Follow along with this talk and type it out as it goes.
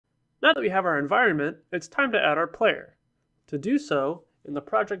Now that we have our environment, it's time to add our player. To do so, in the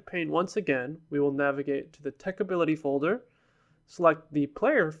project pane once again, we will navigate to the Techability folder, select the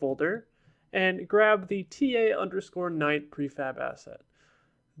Player folder, and grab the TA_Knight prefab asset.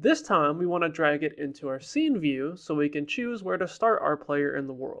 This time, we want to drag it into our scene view so we can choose where to start our player in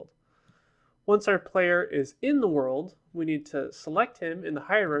the world. Once our player is in the world, we need to select him in the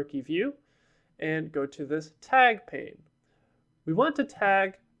hierarchy view and go to this Tag pane. We want to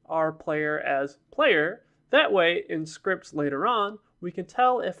tag our player as player. That way, in scripts later on, we can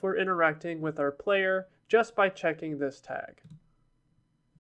tell if we're interacting with our player just by checking this tag.